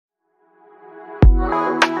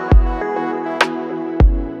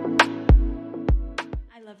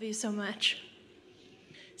you so much.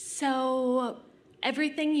 So,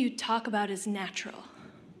 everything you talk about is natural.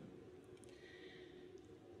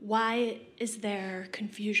 Why is there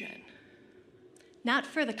confusion? Not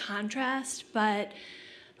for the contrast, but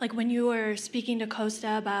like when you were speaking to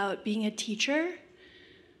Costa about being a teacher,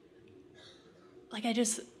 like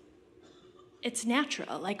it's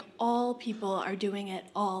natural. Like all people are doing it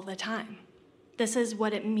all the time. This is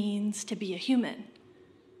what it means to be a human.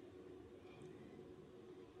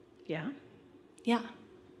 Yeah? Yeah.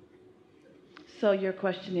 So your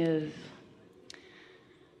question is,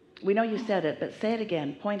 we know you said it, but say it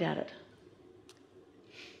again, point at it.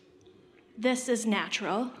 This is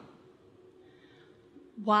natural.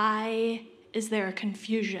 Why is there a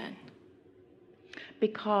confusion?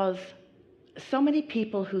 Because so many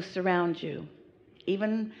people who surround you,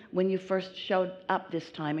 even when you first showed up this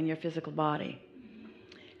time in your physical body,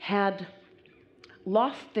 had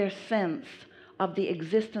lost their sense of the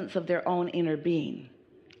existence of their own inner being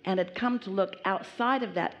and had come to look outside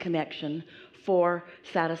of that connection for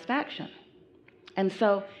satisfaction. And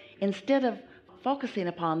so instead of focusing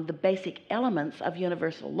upon the basic elements of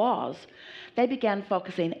universal laws, they began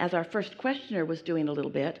focusing, as our first questioner was doing a little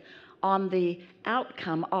bit, on the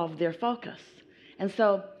outcome of their focus. And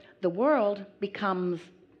so the world becomes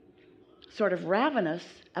sort of ravenous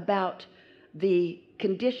about the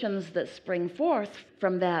conditions that spring forth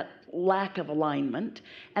from that lack of alignment,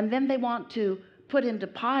 and then they want to put into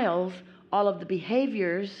piles all of the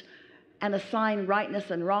behaviors and assign rightness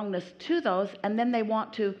and wrongness to those, and then they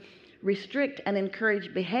want to restrict and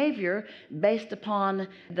encourage behavior based upon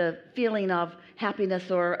the feeling of happiness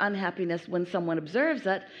or unhappiness when someone observes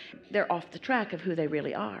it. They're off the track of who they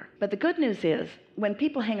really are. But the good news is, when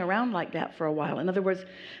people hang around like that for a while, in other words,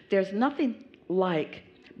 there's nothing like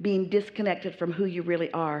being disconnected from who you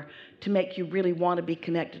really are to make you really want to be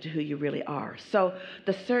connected to who you really are. So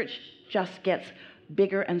the search just gets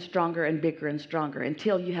bigger and stronger and bigger and stronger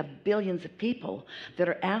until you have billions of people that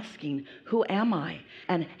are asking, who am I?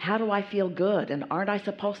 And how do I feel good? And aren't I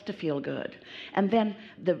supposed to feel good? And then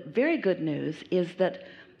the very good news is that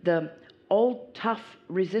the old, tough,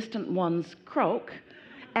 resistant ones croak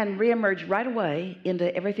and reemerge right away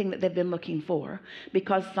into everything that they've been looking for,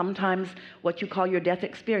 because sometimes what you call your death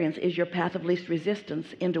experience is your path of least resistance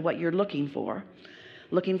into what you're looking for.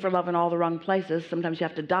 Looking for love in all the wrong places. Sometimes you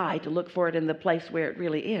have to die to look for it in the place where it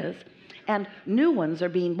really is. And new ones are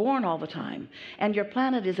being born all the time. And your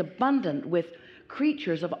planet is abundant with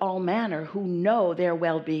creatures of all manner who know their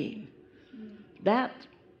well-being. That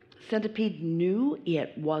centipede knew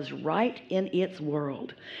it was right in its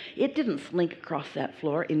world. It didn't slink across that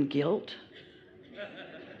floor in guilt.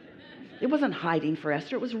 It wasn't hiding for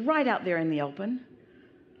Esther. It was right out there in the open,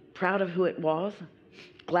 proud of who it was,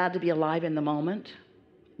 glad to be alive in the moment,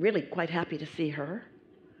 really quite happy to see her.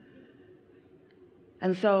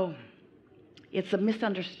 And so it's a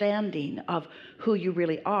misunderstanding of who you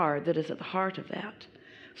really are that is at the heart of that.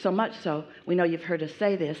 So much so, we know you've heard us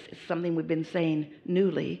say this, it's something we've been saying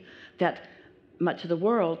newly, that much of the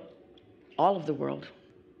world, all of the world,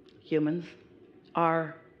 humans,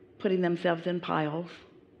 are putting themselves in piles,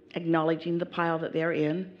 acknowledging the pile that they're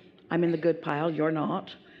in. I'm in the good pile, you're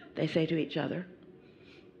not, they say to each other.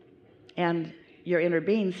 And your inner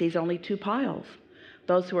being sees only two piles,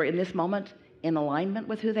 those who are in this moment in alignment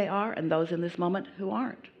with who they are, and those in this moment who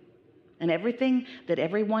aren't. And everything that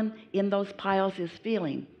everyone in those piles is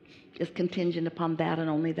feeling is contingent upon that and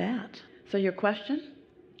only that. So your question,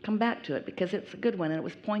 come back to it, because it's a good one and it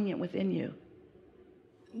was poignant within you.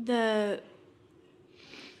 The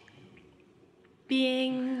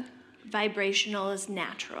being vibrational is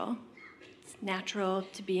natural. It's natural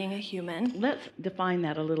to being a human. Let's define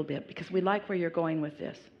that a little bit, because we like where you're going with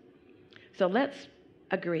this. So let's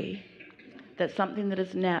agree that something that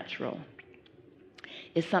is natural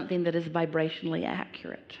is something that is vibrationally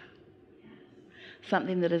accurate.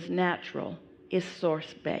 Something that is natural is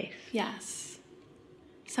source-based. Yes.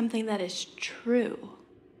 Something that is true.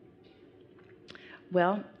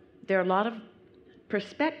 Well, there are a lot of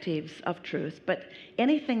perspectives of truth, but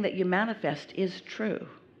anything that you manifest is true.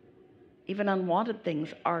 Even unwanted things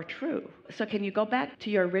are true. So can you go back to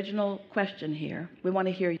your original question here? We want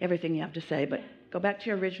to hear everything you have to say, but go back to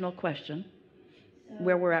your original question,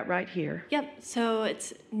 where we're at right here. Yep, so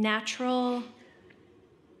it's natural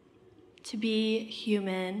to be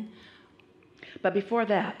human. But before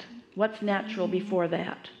that, what's natural before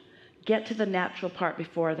that? Get to the natural part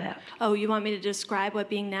before that. Oh, you want me to describe what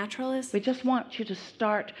being natural is? We just want you to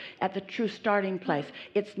start at the true starting place.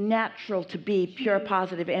 It's natural to be pure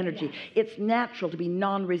positive energy. It's natural to be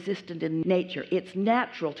non-resistant in nature. It's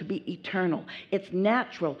natural to be eternal. It's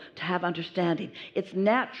natural to have understanding. It's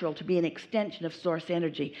natural to be an extension of source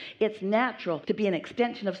energy. It's natural to be an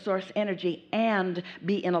extension of source energy and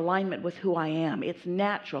be in alignment with who I am. It's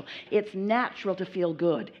natural. It's natural to feel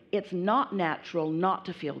good. It's not natural not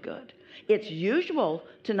to feel good. It's usual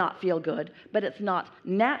to not feel good, but it's not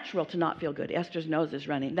natural to not feel good. Esther's nose is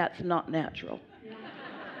running. That's not natural.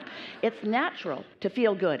 It's natural to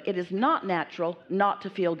feel good. It is not natural not to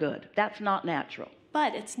feel good. That's not natural.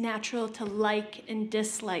 But it's natural to like and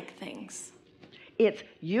dislike things. It's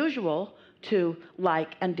usual to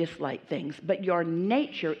like and dislike things, but your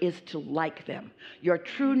nature is to like them. Your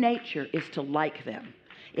true nature is to like them.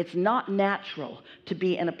 It's not natural to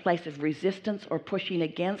be in a place of resistance or pushing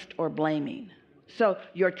against or blaming. So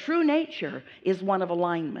your true nature is one of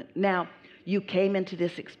alignment. Now, you came into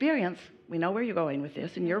this experience, we know where you're going with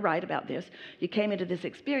this, and you're right about this. You came into this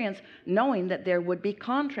experience knowing that there would be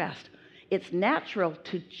contrast. It's natural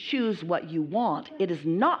to choose what you want. It is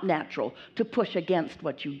not natural to push against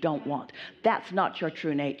what you don't want. That's not your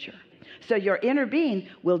true nature. So your inner being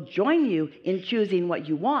will join you in choosing what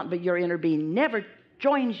you want, but your inner being never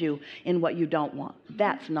joins you in what you don't want.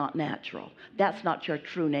 That's not natural. That's not your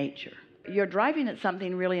true nature. You're driving at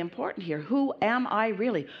something really important here. Who am I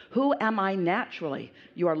really? Who am I naturally?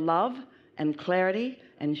 You are love and clarity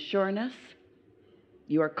and sureness.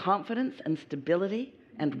 You are confidence and stability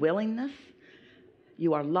and willingness.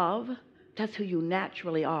 You are love. That's who you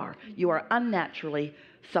naturally are. You are unnaturally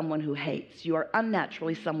someone who hates. You are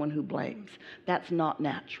unnaturally someone who blames. That's not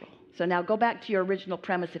natural. So now go back to your original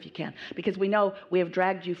premise if you can, because we know we have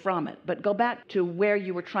dragged you from it. But go back to where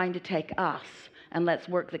you were trying to take us, and let's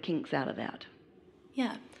work the kinks out of that.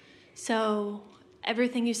 Yeah. So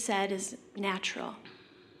everything you said is natural.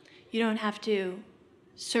 You don't have to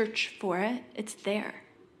search for it. It's there.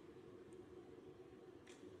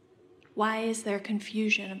 Why is there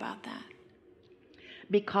confusion about that?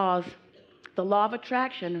 Because the law of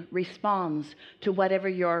attraction responds to whatever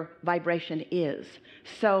your vibration is.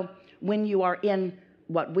 So when you are in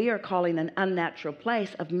what we are calling an unnatural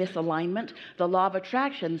place of misalignment, the law of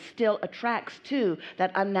attraction still attracts to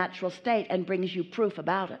that unnatural state and brings you proof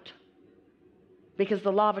about it. Because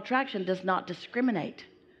the law of attraction does not discriminate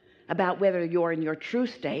about whether you're in your true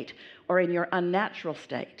state or in your unnatural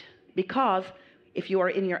state. Because if you are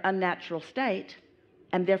in your unnatural state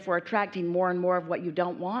and therefore attracting more and more of what you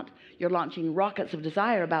don't want, you're launching rockets of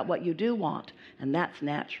desire about what you do want, and that's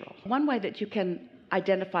natural. One way that you can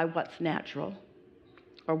identify what's natural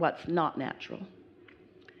or what's not natural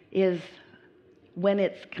is when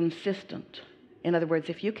it's consistent. In other words,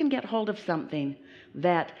 if you can get hold of something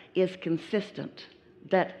that is consistent,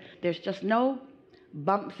 that there's just no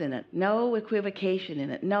bumps in it, no equivocation in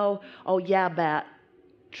it, no, oh yeah, but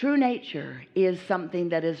true nature is something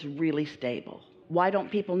that is really stable. Why don't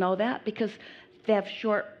people know that? Because they have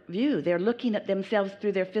short view. They're looking at themselves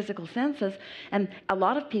through their physical senses, and a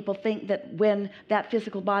lot of people think that when that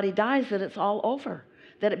physical body dies that it's all over,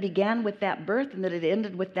 that it began with that birth and that it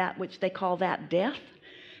ended with that which they call that death.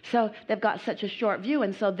 So they've got such a short view,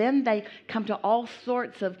 and so then they come to all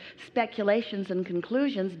sorts of speculations and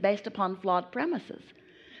conclusions based upon flawed premises.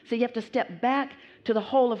 So you have to step back to the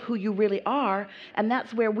whole of who you really are, and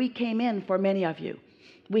that's where we came in for many of you.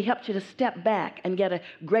 We helped you to step back and get a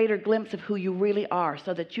greater glimpse of who you really are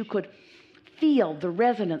so that you could feel the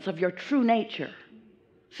resonance of your true nature,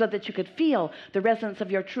 so that you could feel the resonance of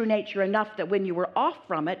your true nature enough that when you were off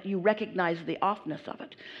from it, you recognize the offness of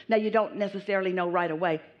it. Now, you don't necessarily know right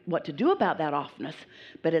away what to do about that offness,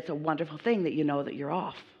 but it's a wonderful thing that you know that you're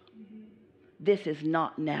off. This is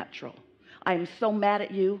not natural. I am so mad at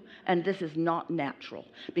you, and this is not natural,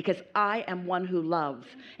 because I am one who loves,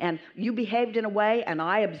 and you behaved in a way, and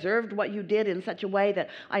I observed what you did in such a way that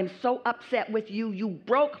I'm so upset with you. You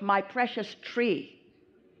broke my precious tree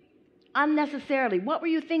unnecessarily. What were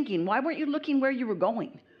you thinking? Why weren't you looking where you were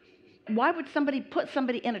going? Why would somebody put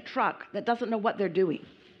somebody in a truck that doesn't know what they're doing?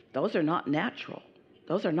 Those are not natural.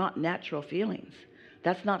 Those are not natural feelings.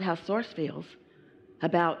 That's not how Source feels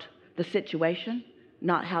about the situation.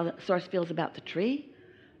 Not how the Source feels about the tree,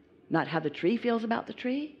 not how the tree feels about the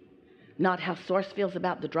tree, not how Source feels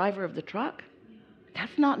about the driver of the truck.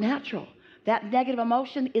 That's not natural. That negative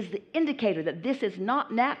emotion is the indicator that this is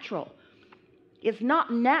not natural. It's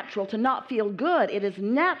not natural to not feel good. It is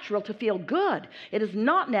natural to feel good. It is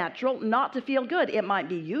not natural not to feel good. It might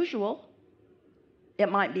be usual.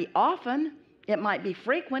 It might be often. It might be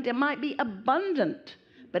frequent. It might be abundant.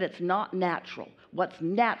 but it's not natural. What's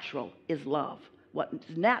natural is love. What's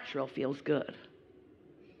natural feels good.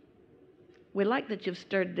 We like that you've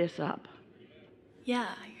stirred this up. Yeah,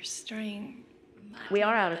 you're stirring. We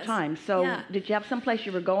are out of time, so yeah. Did you have someplace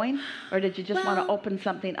you were going, or did you just want to open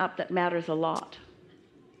something up that matters a lot?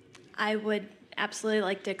 I would absolutely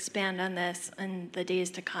like to expand on this in the days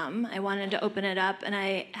to come. I wanted to open it up, and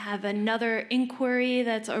I have another inquiry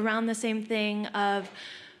that's around the same thing of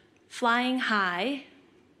flying high.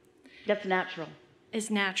 That's natural. Is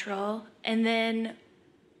natural. And then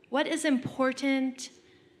what is important,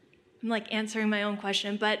 I'm like answering my own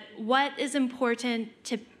question, but what is important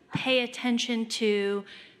to pay attention to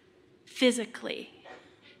physically?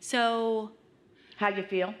 So. How you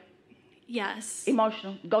feel? Yes.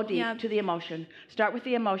 Emotional. Go deep to the emotion. Start with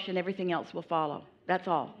the emotion, everything else will follow. That's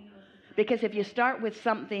all. Because if you start with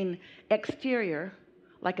something exterior,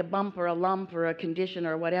 like a bump or a lump or a condition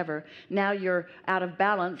or whatever, now you're out of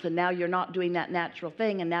balance, and now you're not doing that natural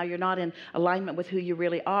thing, and now you're not in alignment with who you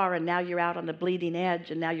really are, and now you're out on the bleeding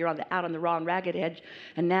edge, and now you're out on the raw and ragged edge,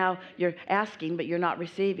 and now you're asking but you're not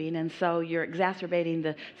receiving, and so you're exacerbating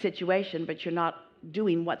the situation, but you're not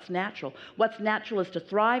doing what's natural. What's natural is to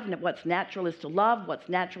thrive, and what's natural is to love. What's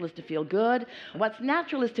natural is to feel good. What's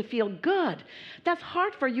natural is to feel good. That's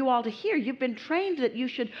hard for you all to hear. You've been trained that you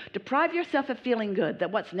should deprive yourself of feeling good,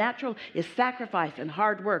 that what's natural is sacrifice and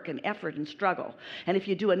hard work and effort and struggle. And if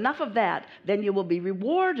you do enough of that, then you will be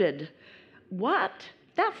rewarded. What?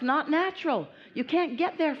 That's not natural. You can't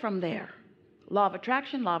get there from there. Law of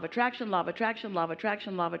attraction, law of attraction, law of attraction, law of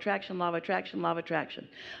attraction, law of attraction, law of attraction, law of attraction,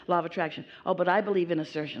 law of attraction. Oh, but I believe in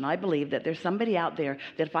assertion. I believe that there's somebody out there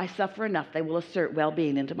that if I suffer enough, they will assert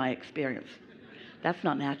well-being into my experience. That's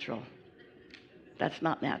not natural. That's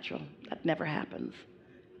not natural. That never happens.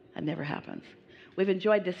 That never happens. We've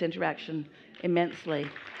enjoyed this interaction immensely.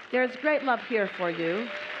 There's great love here for you.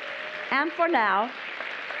 And for now,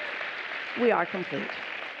 we are complete.